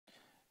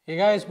Hey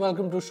guys,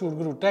 welcome to Shoot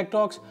Guru Tech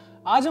Talks.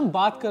 आज हम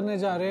बात करने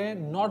जा रहे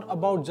हैं not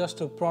about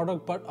just a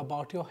product but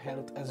about your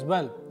health as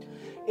well.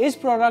 इस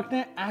प्रोडक्ट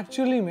ने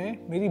एक्चुअली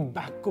में मेरी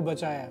बैक को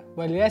बचाया.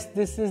 Well yes,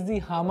 this is the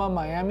Hama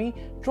Miami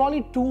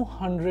Trolley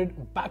 200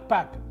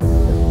 backpack.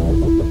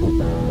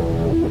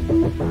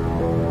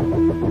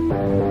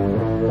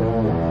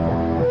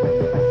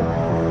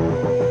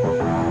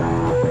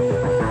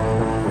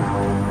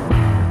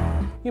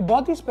 ये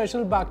बहुत ही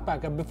स्पेशल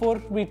बैकपैक है.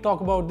 Before we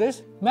talk about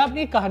this, मैं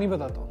अपनी एक कहानी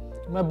बताता हूँ.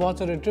 मैं बहुत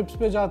सारे ट्रिप्स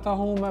पे जाता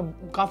हूँ,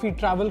 मैं काफ़ी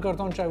ट्रैवल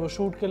करता हूँ, चाहे वो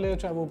शूट के लिए,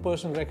 चाहे वो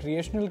पर्सनल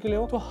रिक्रिएशनल के लिए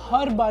हो. तो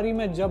हर बारी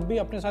मैं जब भी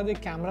अपने साथ एक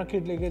कैमरा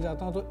किट लेके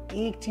जाता हूँ तो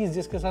एक चीज़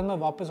जिसके साथ मैं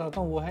वापस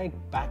आता हूँ वो है एक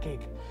बैक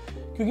एक.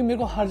 क्योंकि मेरे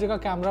को हर जगह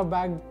कैमरा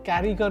बैग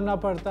कैरी करना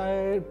पड़ता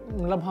है.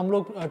 मतलब हम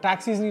लोग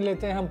टैक्सीज नहीं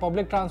लेते हैं, हम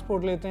पब्लिक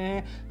ट्रांसपोर्ट लेते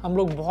हैं, हम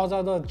लोग बहुत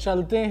ज़्यादा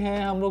चलते हैं,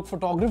 हम लोग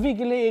फोटोग्राफी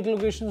के लिए एक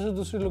लोकेशन से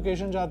दूसरी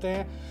लोकेशन जाते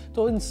हैं.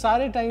 तो इन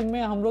सारे टाइम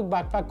में हम लोग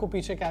बैकपैक को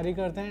पीछे कैरी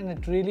करते हैं. And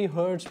it really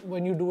hurts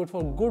when you do it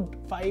for good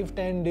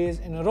 5-10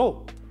 days in a row.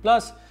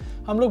 Plus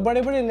हम लोग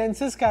बड़े बड़े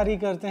लेंसेज कैरी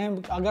करते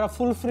हैं. अगर आप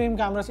फुल फ्रेम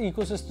कैमरा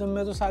इकोसिस्टम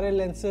में तो सारे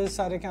लेंसेज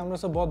सारे कैमरा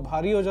से बहुत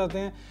भारी हो जाते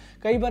हैं.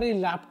 कई बार ये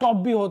लैपटॉप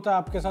भी होता है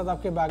आपके साथ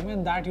आपके बैग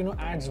में. That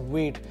adds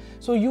wait.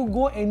 So you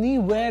go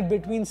anywhere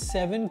between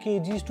 7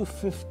 kgs to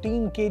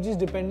 15 kgs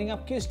depending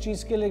आप किस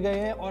चीज़ के लिए गए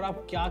हैं और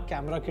आप क्या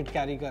कैमरा किट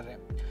कैरी कर रहे हैं.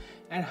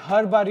 एंड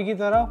हर बारी की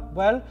तरह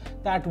well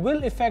that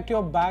will effect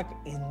your back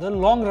in the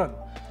long run.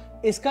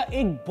 इसका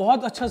एक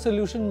बहुत अच्छा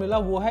सोल्यूशन मिला,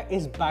 वो है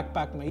इस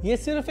बैकपैक में. ये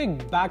सिर्फ एक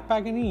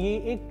बैकपैक ही नहीं,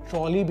 ये एक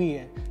ट्रॉली भी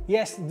है.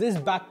 Yes, this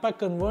backpack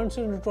converts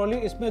into trolley.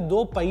 इसमें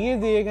 2 पहिए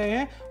दिए गए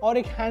हैं और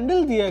एक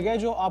हैंडल दिया गया है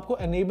जो आपको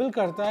एनेबल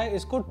करता है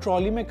इसको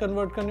ट्रॉली में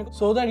कन्वर्ट करने को,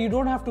 so that you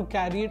don't have to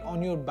carry it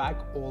on your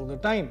back all the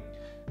time.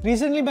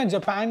 Recently मैं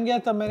जापान गया,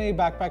 तब मैंने ये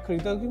बैकपैक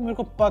खरीदा क्योंकि मेरे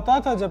को पता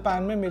था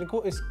जापान में मेरे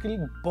को इसकी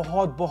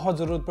बहुत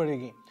ज़रूरत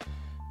पड़ेगी.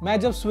 मैं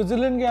जब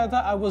स्विट्जरलैंड गया था,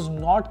 I was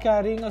not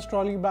carrying a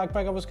trolley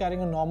backpack, I was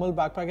carrying a normal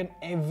backpack. And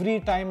every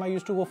time I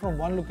used to go from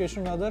one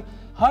location to other.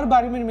 हर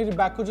बारी में मेरी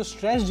बैक को जो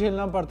स्ट्रेस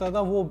झेलना पड़ता था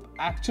वो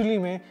एक्चुअली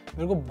में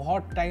मेरे को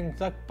बहुत टाइम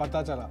तक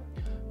पता चला.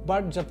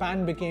 But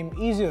Japan became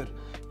easier.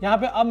 यहाँ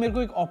पे अब मेरे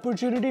को एक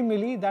opportunity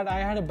milli that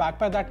I had a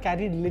backpack that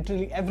carried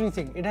literally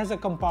everything. It has a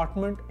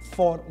compartment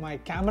for my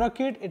camera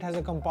kit, it has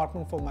a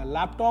compartment for my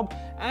laptop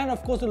end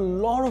of course a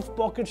lot of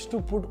pockets to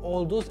put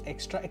all those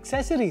extra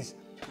accessories.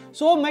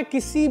 सो मैं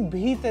किसी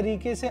भी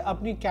तरीके से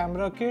अपनी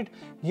camera kit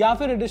या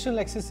फिर additional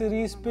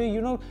accessories पे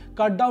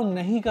cut down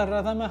नहीं कर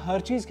रहा था. मैं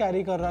हर चीज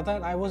कैरी कर रहा था.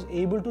 And I was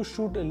able to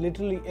shoot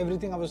literally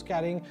everything. I was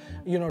carrying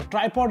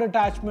tripod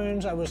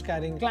attachments, I was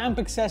carrying clamp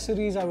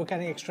accessories, I was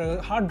carrying extra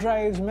hard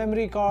drives,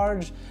 memory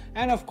cards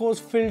end of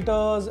course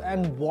filters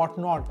and what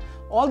not.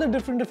 All the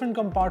different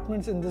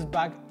compartments in this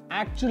bag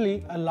actually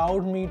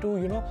allowed me to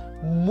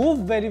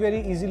move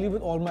very easily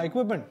with all my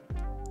equipment.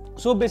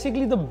 So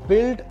basically the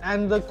build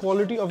and the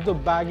quality of the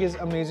bag is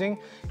amazing.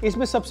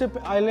 इसमें सबसे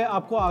पहले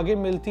आपको आगे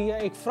मिलती है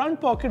एक front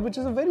pocket which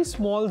is a very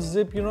small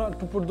zip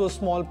to put those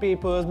small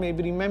papers,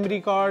 maybe memory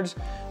cards,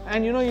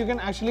 and you can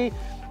actually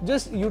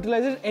just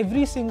utilize it.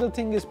 Every single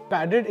thing is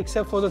padded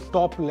except for the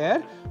top layer.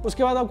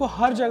 उसके बाद आपको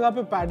हर जगह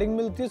पे padding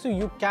मिलती है, so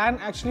you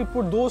can actually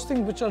put those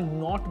things which are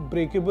not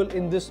breakable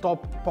in this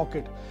top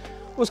pocket.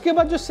 उसके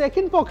बाद जो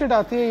second pocket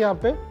आती है यहाँ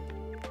पे,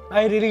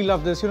 I really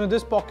love this.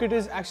 This pocket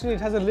is actually,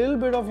 it has a little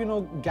bit of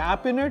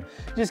gap in it,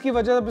 जिसकी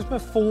वजह से इसमें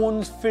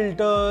phones,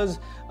 filters,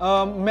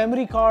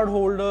 memory card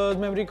holders,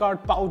 memory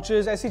card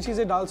pouches, ऐसी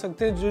चीजें डाल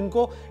सकते हैं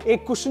जिनको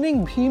एक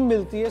cushioning भी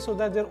मिलती है so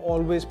that they're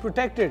always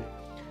protected.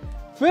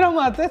 फिर हम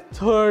आते हैं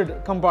third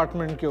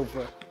compartment के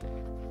ऊपर,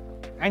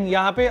 and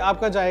यहाँ पे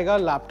आपका जाएगा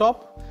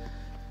laptop.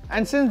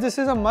 And since this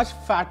is a much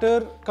fatter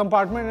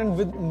compartment and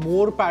with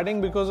more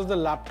padding because of the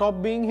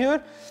laptop being here,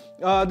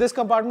 this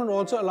compartment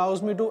also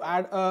allows me to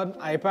add an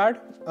iPad.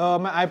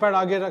 मैं iPad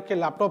आगे रख के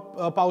laptop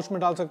pouch में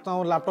डाल सकता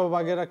हूँ, laptop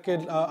आगे रख के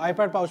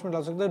iPad pouch में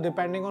डाल सकता हूँ,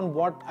 depending on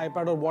what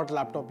iPad or what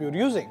laptop you're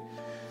using.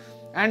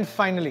 And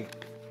finally,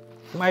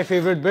 my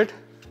favorite bit,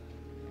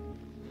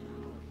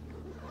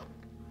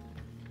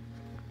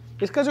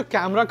 इसका जो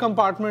कैमरा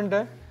कंपार्टमेंट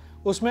है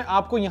उसमें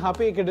आपको यहाँ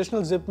पे एक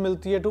एडिशनल जिप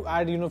मिलती है to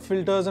add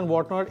filters and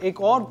what not. एक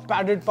और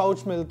पैडेड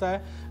पाउच मिलता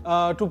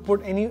है to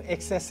put any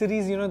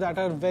accessories that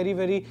are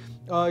very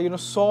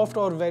soft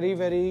और very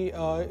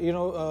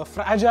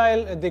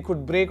fragile. They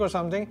could break और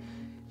something.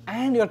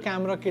 And your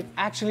camera kit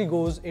actually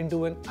goes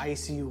into an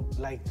ICU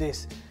like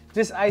this.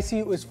 This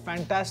ICU is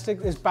fantastic,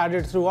 is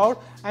padded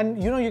throughout, and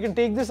you can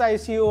take this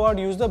ICU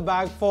out, use the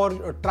bag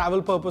for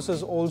travel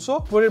purposes also,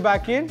 put it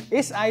back in.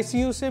 इस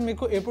ICU से मेरे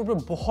को airport पे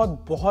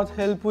बहुत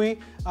help हुई.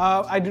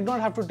 I did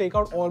not have to take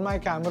out all my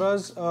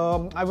cameras.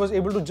 I was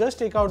able to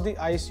just take out the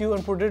ICU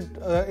and put it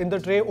in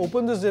the tray,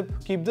 open the zip,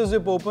 keep the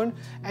zip open,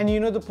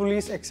 and the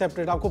police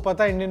accepted. आपको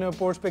पता है Indian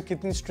airports पे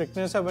कितनी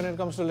strictness है when it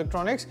comes to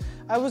electronics.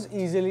 I was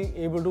easily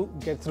able to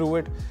get through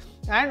it.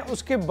 And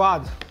उसके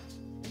बाद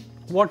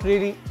what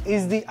really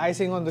is the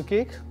icing on the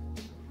cake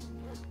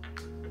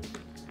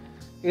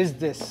is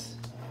this.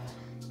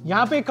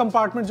 यहाँ पे एक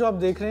कंपार्टमेंट जो आप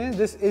देख रहे हैं,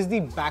 this is the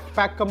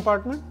backpack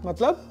compartment.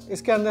 मतलब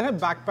इसके अंदर है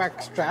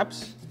backpack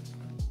straps,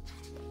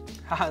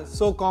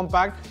 so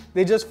compact,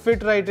 they just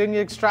fit right in.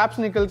 ये straps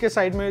निकल के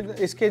side में,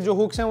 इसके जो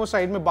hooks हैं वो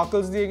side में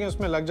buckles दिए गए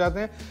उसमें लग जाते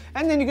हैं,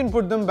 and then you can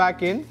put them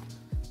back in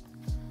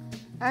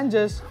and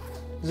just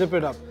zip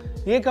it up.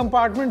 ये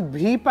compartment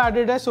भी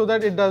padded है so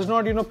that it does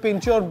not, you know,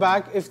 pinch your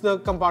back if the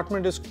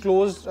compartment is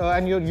closed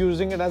and you're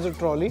using it as a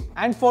trolley.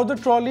 And for the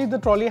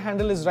trolley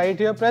handle is right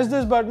here. Press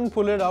this button,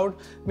 pull it out.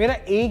 मेरा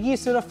एक ही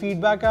सिर्फ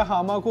feedback है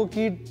हामा को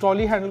कि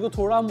trolley handle को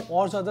थोड़ा हम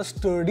और ज़्यादा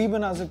sturdy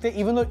बना सकते हैं.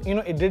 Even though, you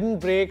know, it didn't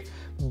break,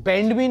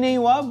 bend भी नहीं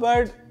हुआ,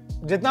 but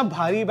जितना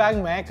भारी बैग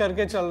मैं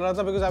करके चल रहा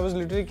था, because I was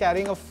literally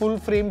carrying a full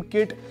frame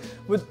kit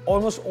with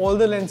almost all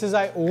the lenses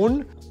I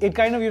owned, it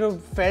kind of, you know,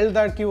 felt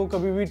that कि वो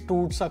कभी भी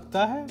टूट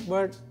सकता है,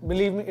 but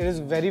believe me, it is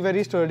very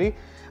very sturdy.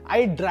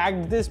 I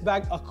dragged this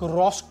bag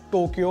across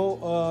Tokyo,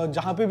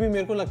 जहाँ पे भी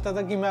मेरे को लगता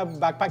था कि मैं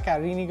backpack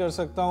carry नहीं कर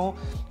सकता हूँ,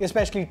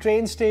 especially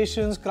train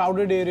stations,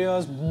 crowded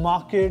areas,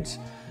 markets,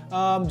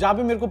 जहाँ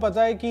पे मेरे को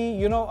पता है कि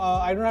you know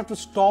I don't have to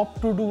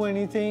stop to do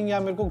anything, या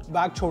मेरे को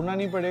बैग छोड़ना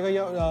नहीं पड़ेगा,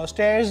 या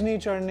stairs नहीं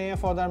चढ़ने हैं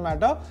for that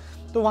matter,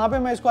 तो वहाँ पे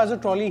मैं इसको as a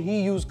trolley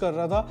he use कर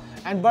रहा था.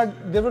 And but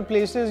there were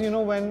places, you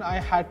know, when I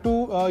had to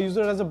use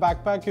it as a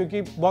backpack,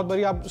 क्योंकि बहुत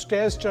बारी आप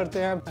stairs चढ़ते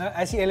हैं,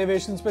 ऐसी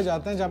elevations पे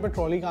जाते हैं जहाँ पे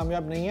trolley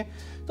कामयाब नहीं है,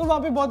 तो वहाँ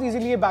पे बहुत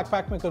easily ये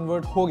backpack में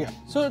convert हो गया.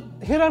 So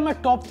here are my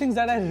top things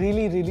that I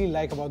really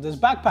like about this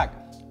backpack.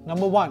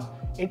 Number one,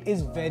 it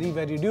is very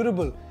very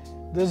durable.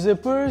 The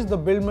zippers, the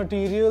build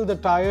material, the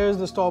tires,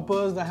 the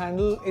stoppers, the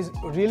handle is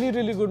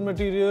really good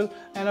material,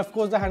 and of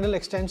course the handle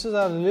extensions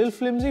are a little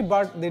flimsy,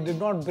 but they did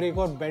not break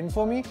or bend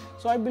for me.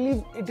 So I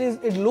believe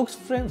it looks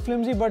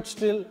flimsy, but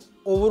still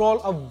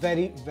overall a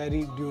very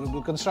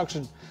durable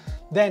construction.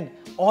 Then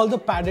all the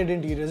padded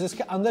interiors,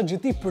 इसके अंदर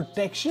जितनी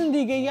protection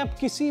दी गई है, आप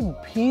किसी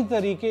भी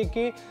तरीके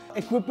के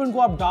equipment को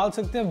आप डाल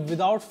सकते हैं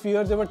without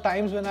fear. There were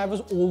times when I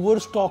was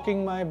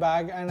overstocking my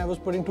bag and I was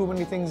putting too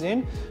many things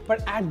in,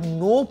 but at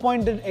no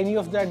point did any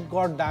of that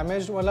got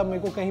damaged. मतलब मेरे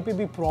को कहीं पे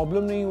भी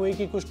problem नहीं हुई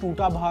कि कुछ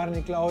टूटा बाहर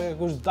निकला हो या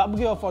कुछ दब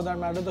गया. For that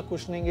matter, the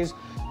cushioning is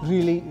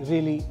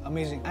really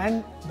amazing.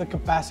 And the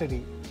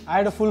capacity. I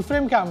had a full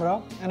frame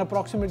camera and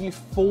approximately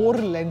 4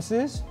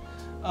 lenses,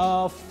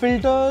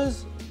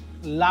 filters,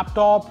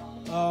 laptop,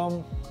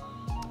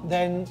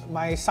 then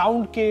my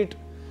sound kit,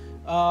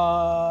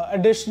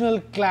 additional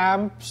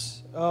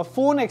clamps,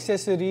 phone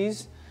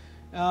accessories,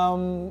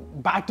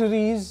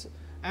 batteries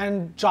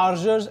and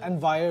chargers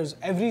and wires,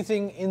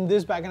 everything in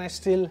this bag, and I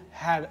still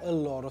had a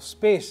lot of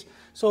space.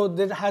 So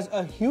that has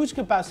a huge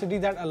capacity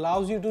that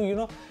allows you to, you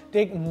know,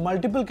 take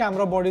multiple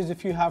camera bodies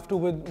if you have to,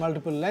 with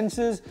multiple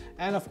lenses,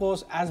 and of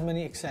course as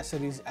many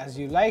accessories as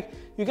you like.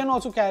 You can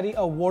also carry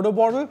a water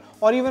bottle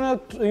or even a,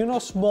 you know,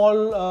 small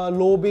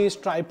low base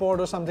tripod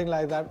or something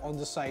like that on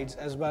the sides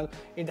as well.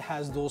 It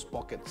has those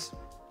pockets.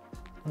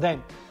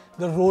 Then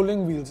the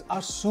rolling wheels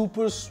are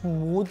super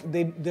smooth.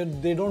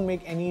 They don't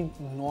make any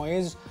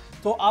noise.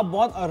 तो आप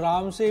बहुत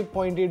आराम से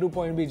point A to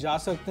point B जा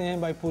सकते हैं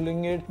by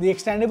pulling it. The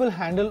extendable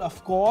handle,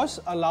 of course,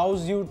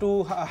 allows you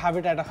to have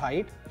it at a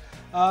height.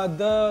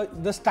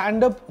 The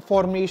stand-up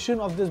formation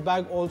of this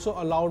bag also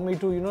allowed me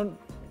to, you know,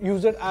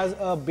 use it as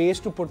a base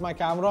to put my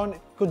camera on.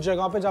 कुछ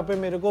जगह पे जहाँ पे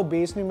मेरे को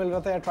base नहीं मिल रहा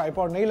था या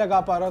ट्राइपॉड नहीं लगा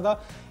पा रहा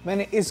था,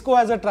 मैंने इसको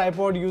एज अ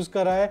ट्राइपॉड यूज़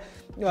करा है,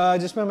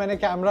 जिसमें मैंने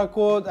कैमरा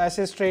को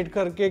ऐसे स्ट्रेट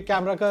करके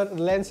कैमरा का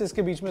लेंस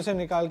इसके बीच में से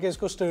निकाल के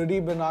इसको स्टर्डी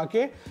बना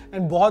के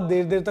एंड बहुत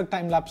देर तक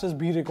टाइम लैप्सेस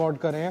भी रिकॉर्ड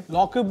करे हैं.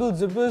 Lockable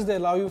zippers, they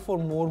allow you for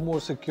more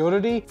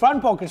security.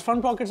 Front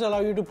pockets allow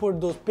you to put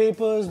those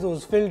papers,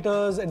 those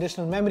filters,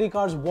 additional memory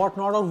cards, what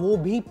not, और वो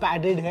भी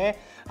padded है.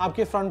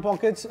 आपके front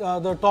pockets,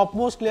 the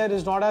topmost layer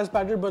is not as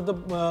padded, but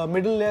the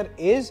middle layer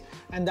is,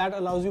 and that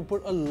allows you to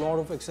put a lot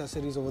of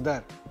accessories over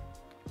there.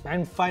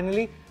 And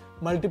finally,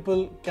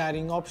 multiple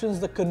carrying options.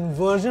 The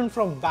conversion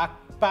from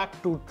backpack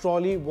to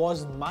trolley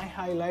was my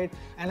highlight,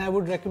 and I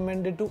would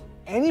recommend it to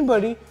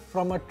anybody,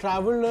 from a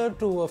traveler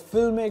to a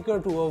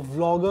filmmaker to a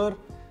vlogger.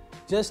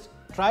 Just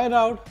try it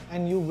out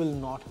and you will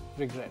not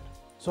regret.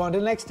 So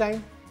until next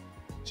time,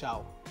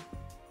 ciao.